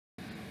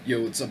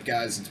Yo, what's up,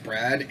 guys? It's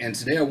Brad, and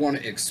today I want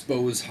to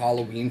expose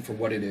Halloween for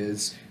what it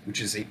is,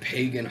 which is a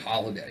pagan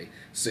holiday.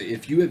 So,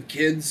 if you have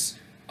kids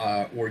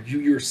or you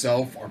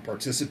yourself are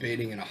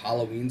participating in a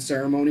Halloween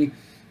ceremony,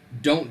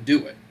 don't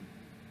do it.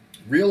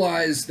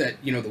 Realize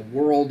that, the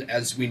world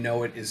as we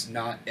know it is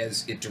not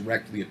as it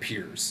directly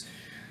appears.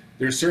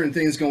 There's certain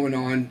things going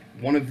on,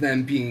 one of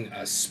them being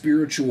a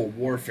spiritual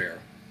warfare,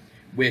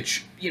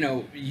 which,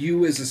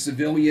 you as a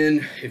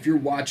civilian, if you're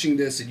watching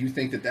this and you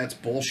think that that's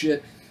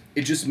bullshit,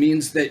 it just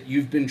means that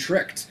you've been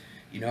tricked.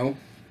 The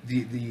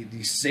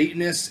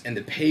Satanists and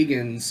the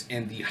pagans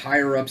and the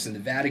higher-ups in the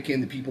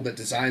Vatican, the people that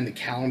design the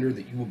calendar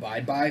that you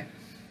abide by,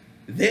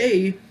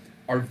 they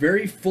are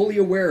very fully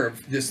aware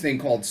of this thing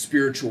called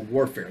spiritual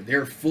warfare.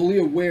 They're fully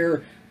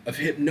aware of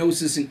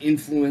hypnosis and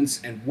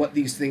influence and what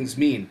these things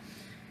mean.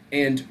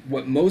 And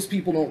what most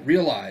people don't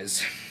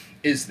realize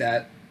is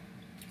that,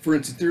 for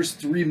instance, there's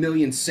 3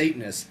 million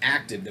Satanists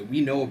active that we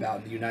know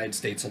about in the United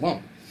States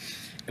alone.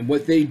 And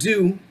what they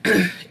do,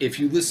 if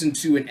you listen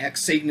to an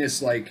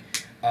ex-Satanist like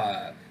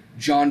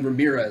John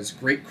Ramirez,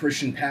 great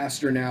Christian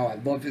pastor now, I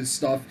love his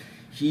stuff.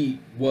 He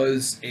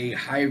was a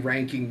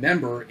high-ranking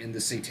member in the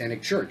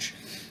Satanic Church.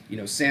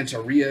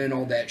 Santeria and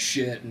all that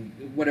shit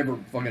and whatever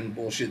fucking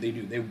bullshit they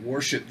do. They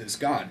worship this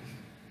god.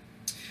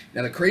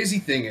 Now, the crazy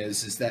thing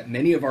is that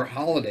many of our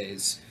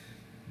holidays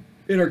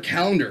in our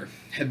calendar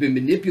have been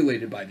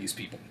manipulated by these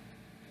people.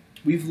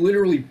 We've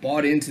literally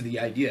bought into the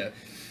idea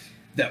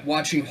that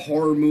watching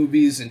horror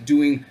movies and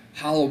doing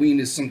Halloween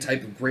is some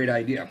type of great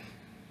idea.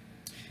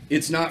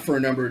 It's not, for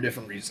a number of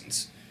different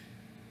reasons.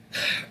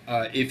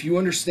 If you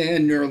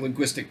understand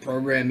neurolinguistic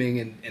programming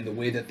and the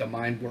way that the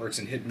mind works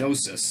and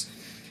hypnosis,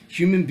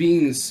 human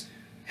beings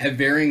have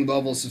varying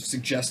levels of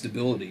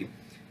suggestibility,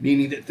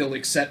 meaning that they'll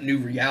accept new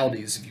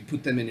realities if you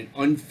put them in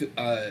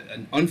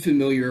an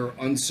unfamiliar,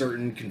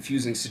 uncertain,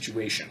 confusing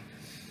situation.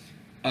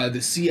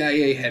 The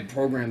CIA had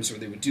programs where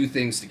they would do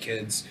things to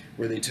kids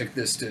where they took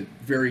this to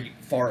very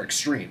far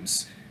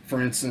extremes.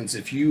 For instance,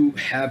 if you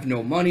have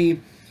no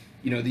money,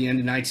 the end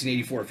of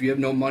 1984, if you have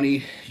no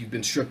money, you've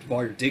been stripped of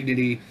all your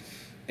dignity,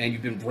 and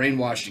you've been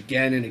brainwashed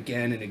again and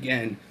again and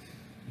again,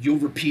 you'll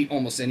repeat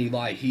almost any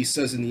lie. He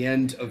says in the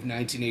end of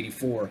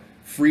 1984,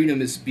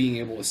 freedom is being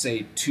able to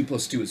say 2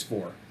 + 2 is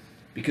 4.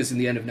 Because in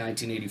the end of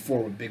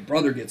 1984, when Big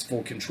Brother gets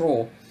full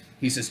control,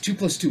 he says 2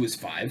 + 2 is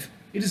 5.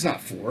 It is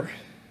not 4.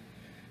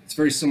 It's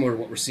very similar to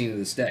what we're seeing to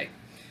this day.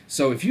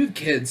 So if you have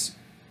kids,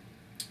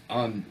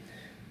 don't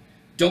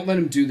let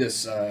them do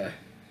this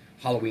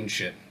Halloween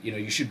shit.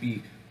 You should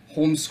be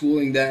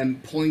homeschooling them,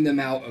 pulling them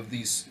out of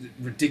these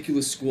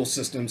ridiculous school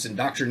systems,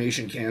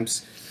 indoctrination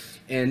camps.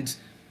 And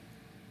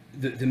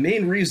the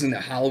main reason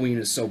that Halloween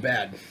is so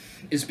bad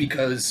is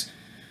because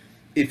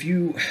if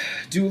you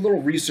do a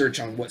little research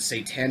on what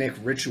satanic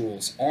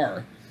rituals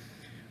are,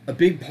 a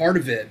big part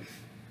of it,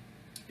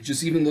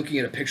 just even looking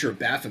at a picture of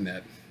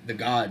Baphomet, the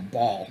god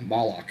Baal,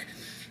 Moloch,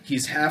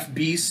 he's half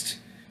beast,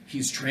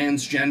 he's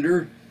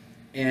transgender,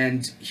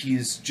 and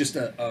he's just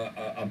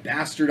a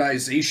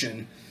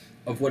bastardization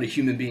of what a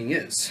human being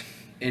is.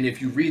 And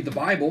if you read the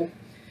Bible,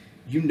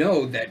 you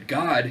know that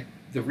God,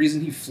 the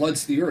reason he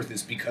floods the earth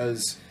is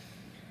because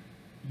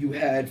you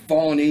had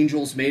fallen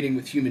angels mating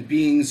with human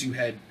beings, you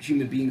had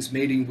human beings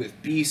mating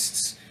with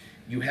beasts,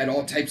 you had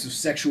all types of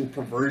sexual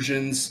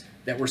perversions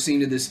that we're seeing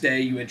to this day,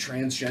 you had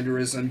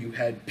transgenderism, you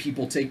had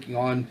people taking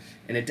on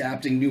and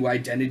adapting new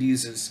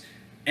identities as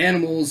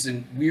animals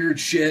and weird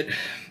shit,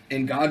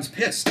 and God's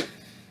pissed.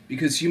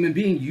 Because human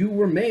being, you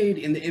were made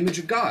in the image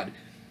of God.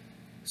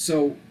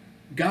 So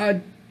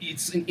God,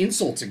 it's an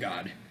insult to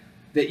God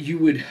that you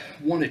would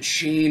want to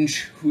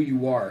change who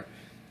you are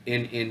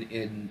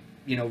in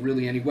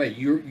really any way.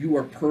 You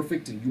are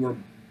perfect and you are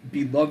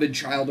beloved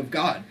child of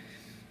God.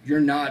 You're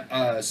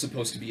not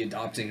supposed to be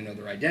adopting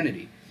another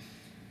identity.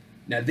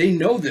 Now, they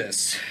know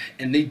this,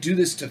 and they do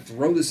this to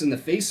throw this in the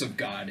face of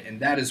God, and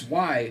that is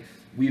why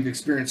we've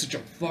experienced such a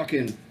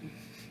fucking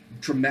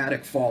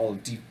dramatic fall of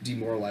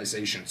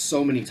demoralization.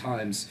 So many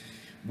times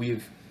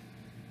we've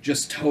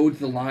just towed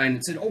the line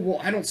and said, oh, well,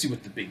 I don't see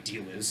what the big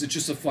deal is. It's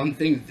just a fun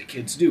thing that the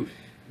kids do.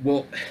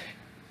 Well,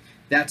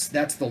 that's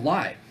the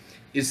lie,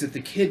 is that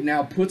the kid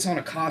now puts on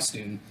a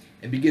costume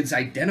and begins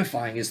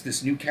identifying as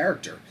this new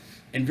character.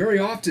 And very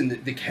often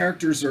the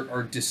characters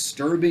are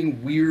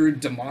disturbing, weird,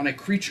 demonic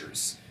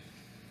creatures.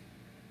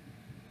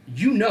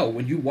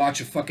 When you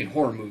watch a fucking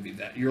horror movie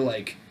that you're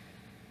like,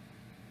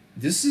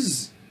 this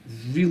is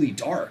really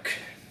dark.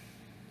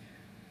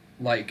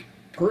 Like,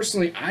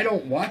 personally, I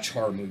don't watch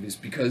horror movies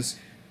because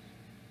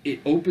it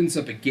opens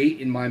up a gate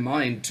in my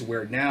mind to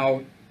where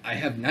now I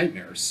have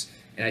nightmares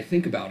and I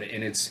think about it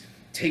and it's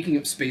taking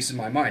up space in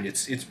my mind.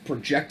 It's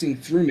projecting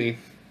through me.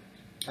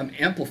 I'm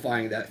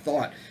amplifying that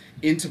thought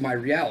into my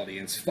reality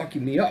and it's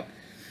fucking me up.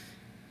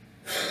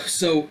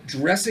 So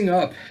dressing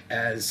up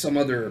as some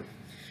other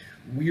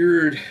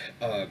weird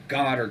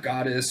god or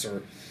goddess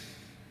or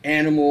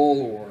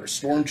animal or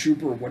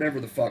stormtrooper or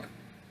whatever the fuck,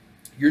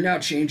 you're now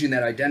changing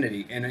that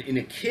identity. And in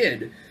a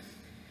kid,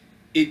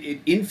 it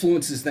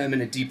influences them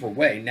in a deeper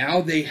way. Now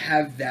they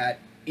have that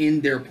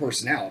in their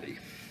personality.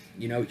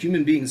 You know,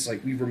 human beings,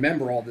 like, we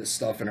remember all this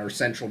stuff in our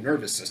central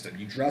nervous system.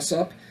 You dress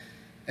up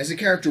as a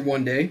character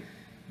one day,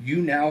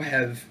 you now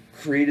have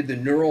created the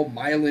neural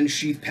myelin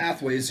sheath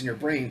pathways in your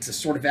brain to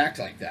sort of act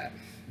like that.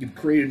 You've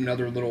created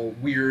another little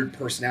weird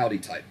personality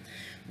type.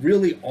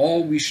 Really,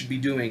 all we should be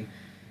doing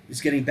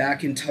is getting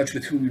back in touch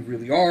with who we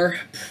really are,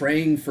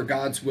 praying for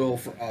God's will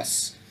for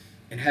us,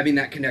 and having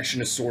that connection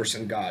to Source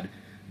and God.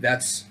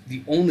 That's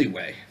the only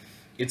way.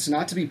 It's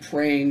not to be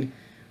praying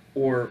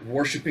or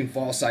worshiping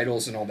false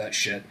idols and all that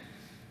shit.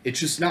 It's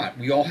just not.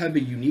 We all have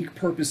a unique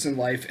purpose in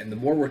life, and the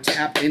more we're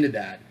tapped into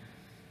that,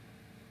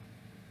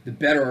 the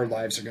better our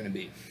lives are going to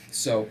be.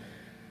 So,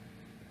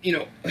 you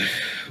know,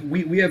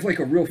 we have like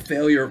a real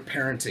failure of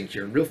parenting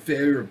here, a real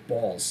failure of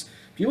balls.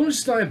 People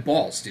just don't have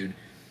balls, dude.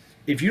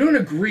 If you don't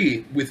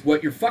agree with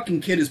what your fucking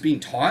kid is being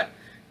taught,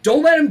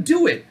 don't let him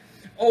do it.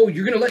 Oh,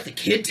 you're going to let the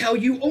kid tell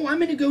you, oh, I'm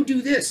going to go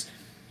do this.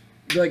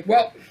 You're like,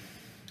 well,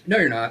 no,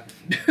 you're not.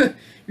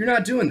 You're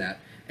not doing that.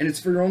 And it's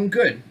for your own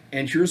good.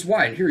 And here's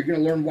why. And here, you're going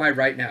to learn why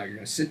right now. You're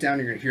going to sit down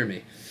and you're going to hear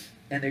me.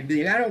 And they'd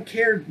be like, I don't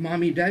care,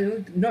 mommy,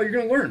 daddy. No, you're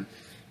going to learn.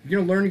 You're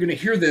going to learn, you're going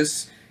to hear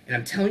this, and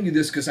I'm telling you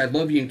this because I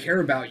love you and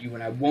care about you,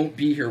 and I won't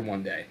be here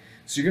one day.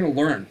 So you're going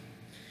to learn.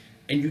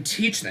 And you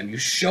teach them, you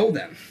show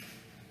them.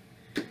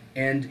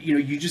 And, you know,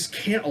 you just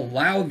can't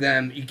allow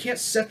them, you can't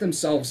set them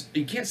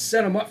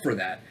up for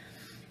that.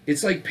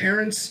 It's like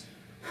parents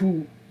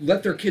who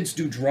let their kids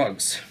do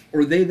drugs,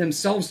 or they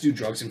themselves do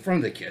drugs in front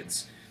of the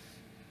kids.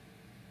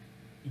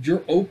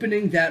 You're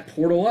opening that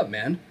portal up,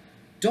 man.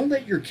 Don't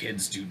let your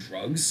kids do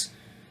drugs.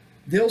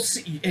 They'll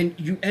see, and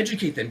you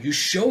educate them, you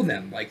show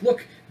them, like,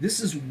 look,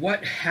 this is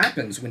what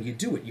happens when you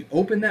do it. You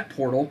open that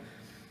portal.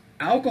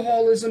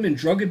 Alcoholism and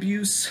drug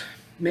abuse,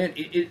 man,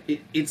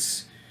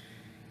 it's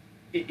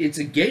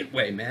a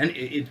gateway, man.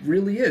 It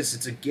really is.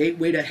 It's a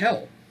gateway to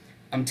hell.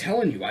 I'm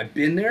telling you, I've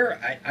been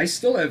there. I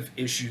still have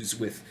issues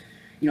with,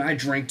 you know, I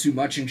drink too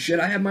much and shit.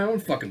 I have my own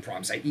fucking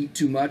problems. I eat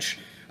too much.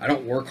 I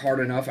don't work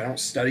hard enough. I don't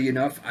study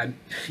enough.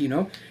 You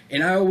know,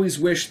 and I always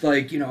wished,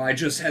 like, you know, I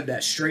just had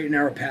that straight and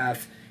narrow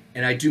path.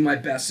 And I do my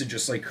best to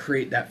just, like,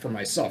 create that for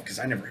myself, because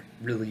I never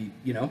really,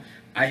 you know,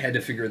 I had to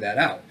figure that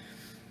out.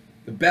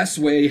 The best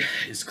way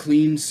is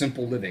clean,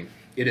 simple living.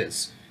 It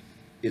is.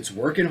 It's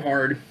working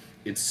hard,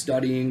 it's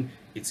studying,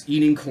 it's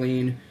eating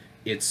clean,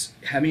 it's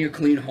having a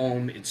clean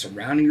home, it's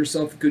surrounding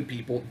yourself with good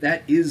people.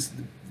 That is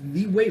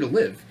the way to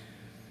live.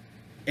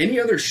 Any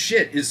other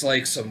shit is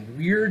like some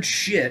weird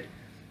shit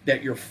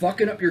that you're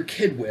fucking up your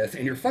kid with,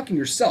 and you're fucking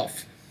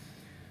yourself.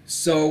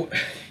 So,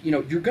 you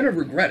know, you're going to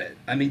regret it.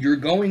 I mean, you're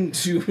going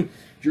to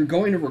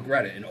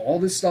regret it. And all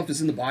this stuff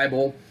is in the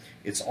Bible.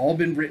 It's all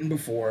been written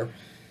before.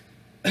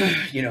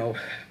 You know,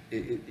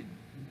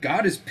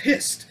 God is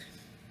pissed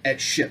at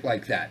shit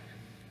like that.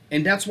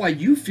 And that's why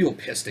you feel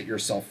pissed at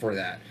yourself for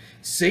that.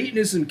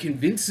 Satanism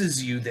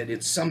convinces you that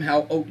it's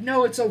somehow, oh,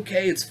 no, it's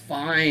okay, it's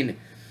fine.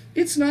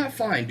 It's not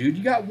fine, dude.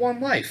 You got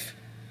one life.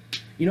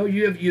 You know,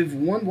 you have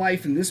one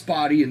life in this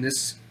body, in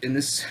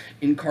this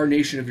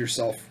incarnation of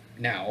yourself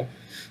now.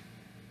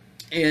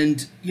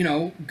 And, you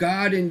know,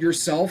 God and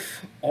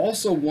yourself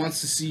also wants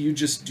to see you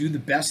just do the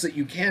best that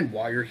you can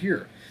while you're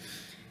here.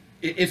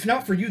 If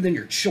not for you, then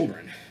your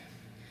children.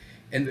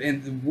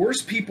 And the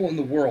worst people in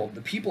the world,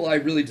 the people I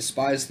really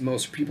despise the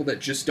most, are people that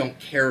just don't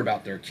care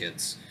about their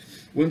kids.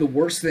 One of the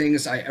worst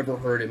things I ever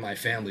heard in my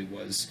family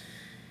was,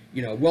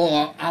 you know,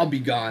 well, I'll be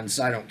gone,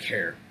 so I don't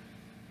care.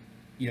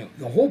 You know,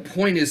 the whole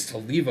point is to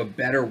leave a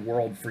better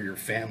world for your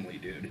family,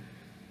 dude.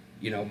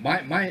 You know,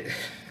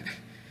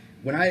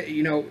 when I,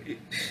 you know...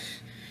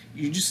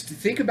 You just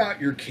think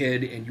about your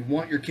kid, and you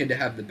want your kid to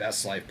have the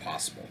best life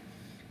possible.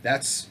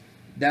 That's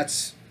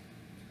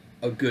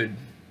a good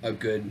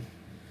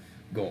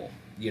goal,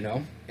 you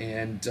know?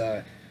 And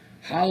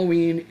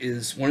Halloween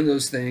is one of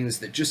those things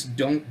that just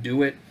don't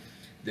do it.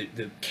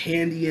 The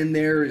candy in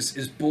there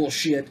is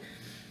bullshit.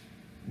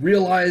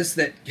 Realize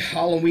that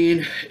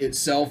Halloween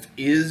itself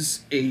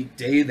is a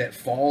day that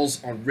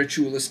falls on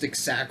ritualistic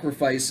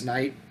sacrifice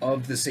night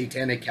of the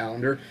satanic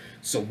calendar.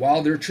 So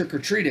while they're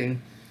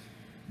trick-or-treating,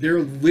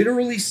 they're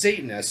literally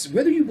Satanists,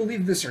 whether you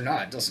believe this or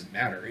not, it doesn't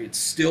matter. It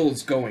still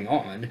is going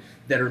on,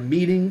 that are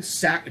meeting,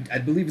 I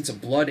believe it's a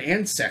blood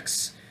and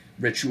sex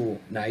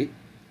ritual night.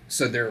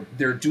 So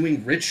they're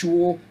doing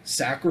ritual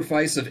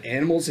sacrifice of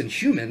animals and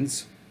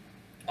humans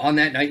on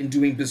that night and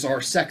doing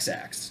bizarre sex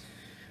acts.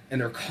 And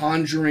they're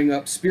conjuring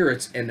up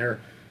spirits, and they're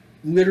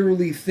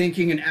literally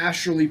thinking and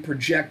astrally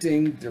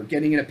projecting. They're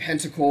getting in a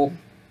pentacle.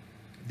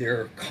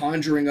 They're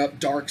conjuring up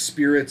dark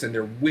spirits, and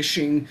they're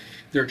wishing.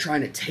 They're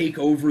trying to take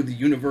over the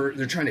universe.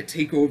 They're trying to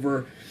take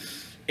over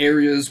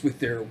areas with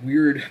their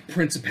weird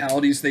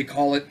principalities, they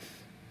call it.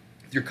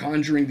 They're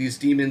conjuring these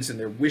demons, and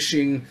they're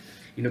wishing.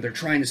 You know, they're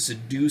trying to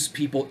seduce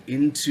people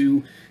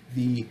into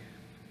the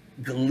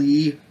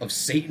glee of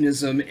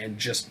Satanism and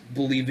just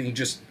believing,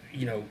 just,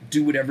 you know,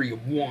 do whatever you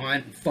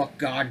want. Fuck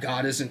God.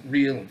 God isn't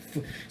real.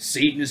 And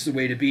Satan is the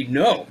way to be.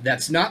 No,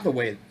 that's not the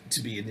way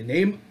to be. In the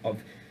name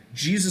of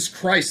Jesus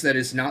Christ, that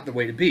is not the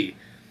way to be.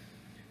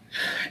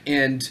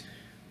 And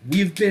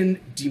we've been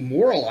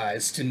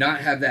demoralized to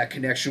not have that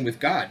connection with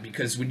God,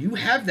 because when you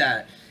have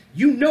that,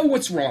 you know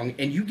what's wrong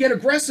and you get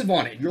aggressive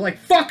on it. You're like,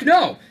 fuck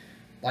no,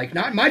 like,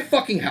 not in my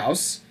fucking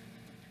house.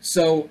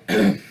 So,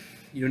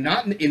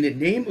 not in the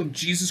name of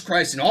Jesus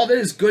Christ and all that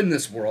is good in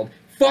this world,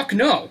 fuck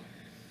no.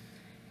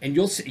 And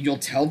you'll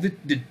tell the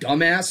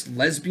dumbass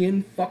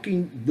lesbian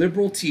fucking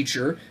liberal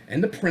teacher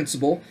and the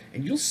principal,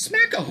 and you'll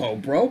smack a hoe,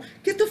 bro.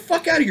 Get the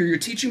fuck out of here. You're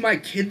teaching my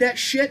kid that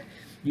shit?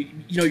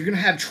 You're gonna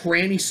have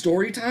tranny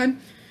story time?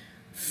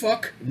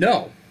 Fuck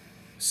no.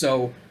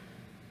 So,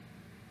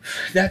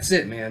 that's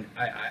it, man.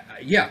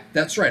 Yeah,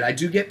 that's right. I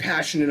do get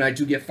passionate and I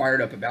do get fired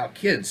up about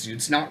kids, dude.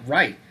 It's not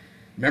right.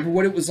 Remember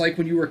what it was like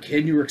when you were a kid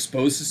and you were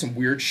exposed to some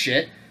weird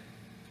shit?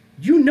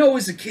 You know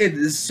as a kid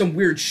this is some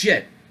weird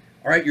shit.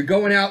 Alright, you're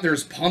going out,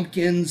 there's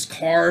pumpkins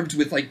carved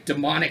with, like,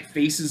 demonic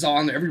faces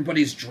on,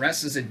 everybody's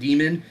dressed as a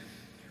demon.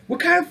 What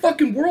kind of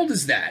fucking world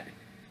is that?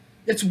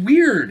 It's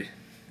weird.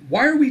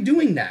 Why are we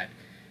doing that?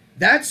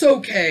 That's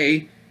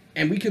okay,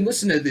 and we can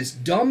listen to this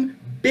dumb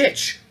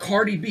bitch,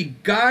 Cardi B.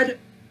 God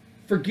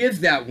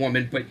forgive that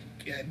woman, but,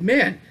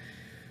 man,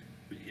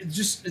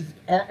 just,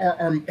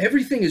 our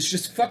everything is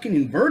just fucking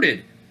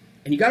inverted.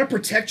 And you gotta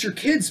protect your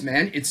kids,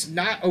 man. It's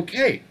not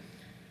okay.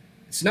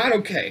 It's not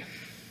okay.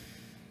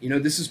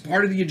 This is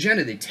part of the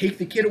agenda. They take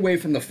the kid away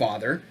from the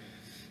father.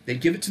 They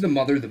give it to the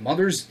mother. The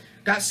mother's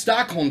got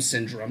Stockholm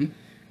Syndrome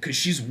because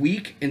she's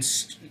weak and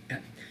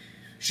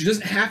she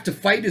doesn't have to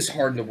fight as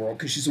hard in the world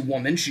because she's a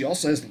woman. She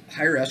also has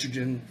higher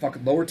estrogen,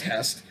 fucking lower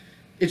test.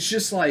 It's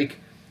just like,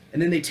 and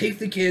then they take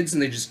the kids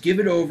and they just give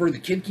it over. The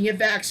kid can get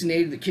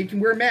vaccinated. The kid can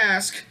wear a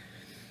mask.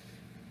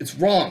 It's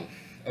wrong.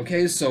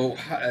 Okay, so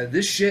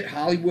this shit,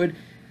 Hollywood,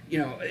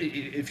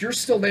 if you're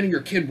still letting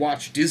your kid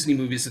watch Disney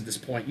movies at this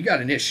point, you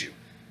got an issue.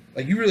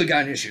 Like, you really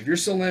got an issue. If you're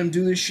still letting them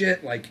do this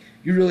shit, like,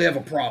 you really have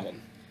a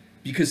problem.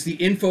 Because the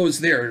info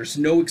is there. There's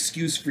no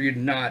excuse for you to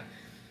not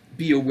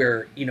be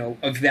aware,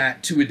 of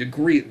that to a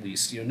degree at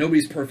least.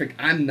 Nobody's perfect.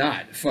 I'm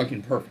not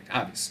fucking perfect,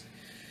 obviously.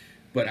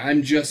 But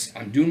I'm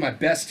doing my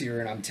best here,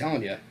 and I'm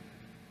telling you,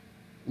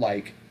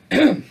 like,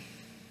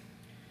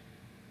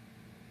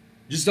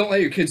 just don't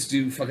let your kids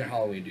do fucking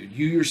Halloween, dude.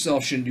 You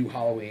yourself shouldn't do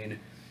Halloween.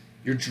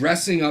 You're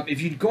dressing up.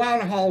 If you go out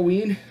on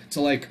Halloween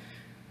to, like,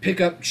 pick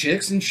up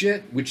chicks and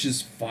shit, which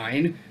is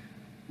fine,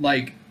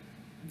 like,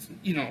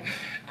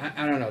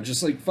 I don't know,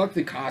 just, like, fuck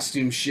the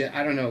costume shit,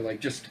 I don't know, like,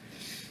 just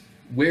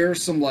wear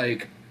some,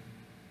 like,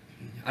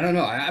 I don't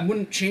know, I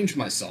wouldn't change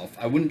myself,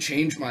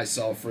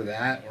 for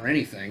that, or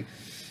anything.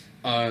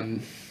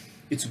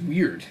 It's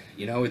weird,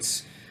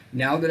 it's,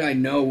 now that I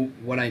know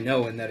what I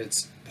know, and that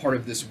it's part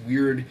of this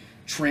weird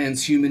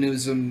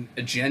transhumanism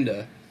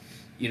agenda,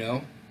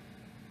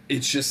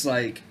 it's just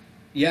like,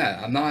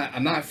 yeah, I'm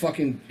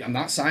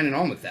not signing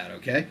on with that,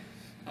 okay?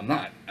 I'm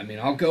not. I mean,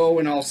 I'll go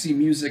and I'll see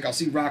music, I'll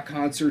see rock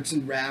concerts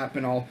and rap,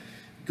 and I'll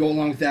go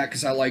along with that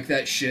because I like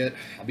that shit.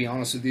 I'll be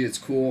honest with you, it's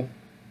cool.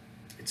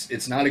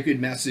 It's not a good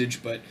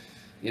message, but,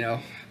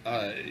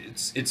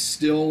 it's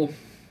still,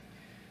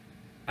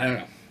 I don't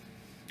know.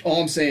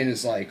 All I'm saying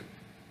is, like,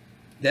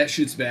 that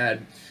shit's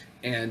bad,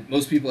 and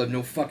most people have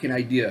no fucking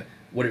idea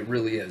what it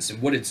really is,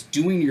 and what it's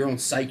doing to your own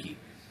psyche.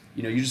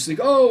 You just think,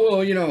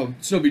 oh, well,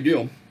 it's no big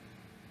deal.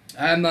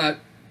 I'm not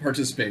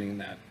participating in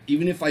that.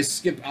 Even if I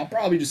skip, I'll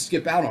probably just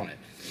skip out on it.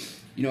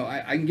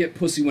 I can get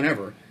pussy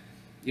whenever.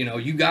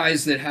 You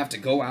guys that have to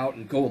go out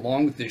and go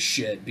along with this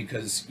shit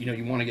because,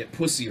 you want to get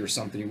pussy or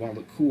something, you want to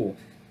look cool.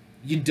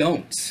 You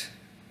don't.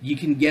 You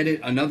can get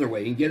it another way.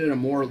 You can get it a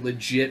more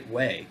legit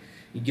way.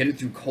 You can get it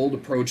through cold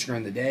approach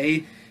during the day.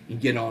 You can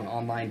get on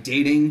online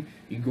dating.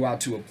 You can go out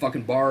to a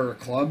fucking bar or a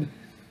club.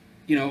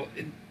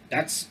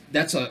 That's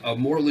a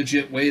more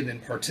legit way than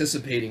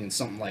participating in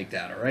something like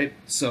that, all right?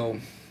 So,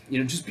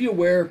 just be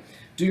aware,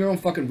 do your own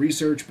fucking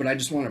research, but I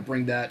just want to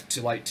bring that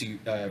to light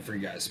for you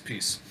guys.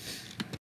 Peace.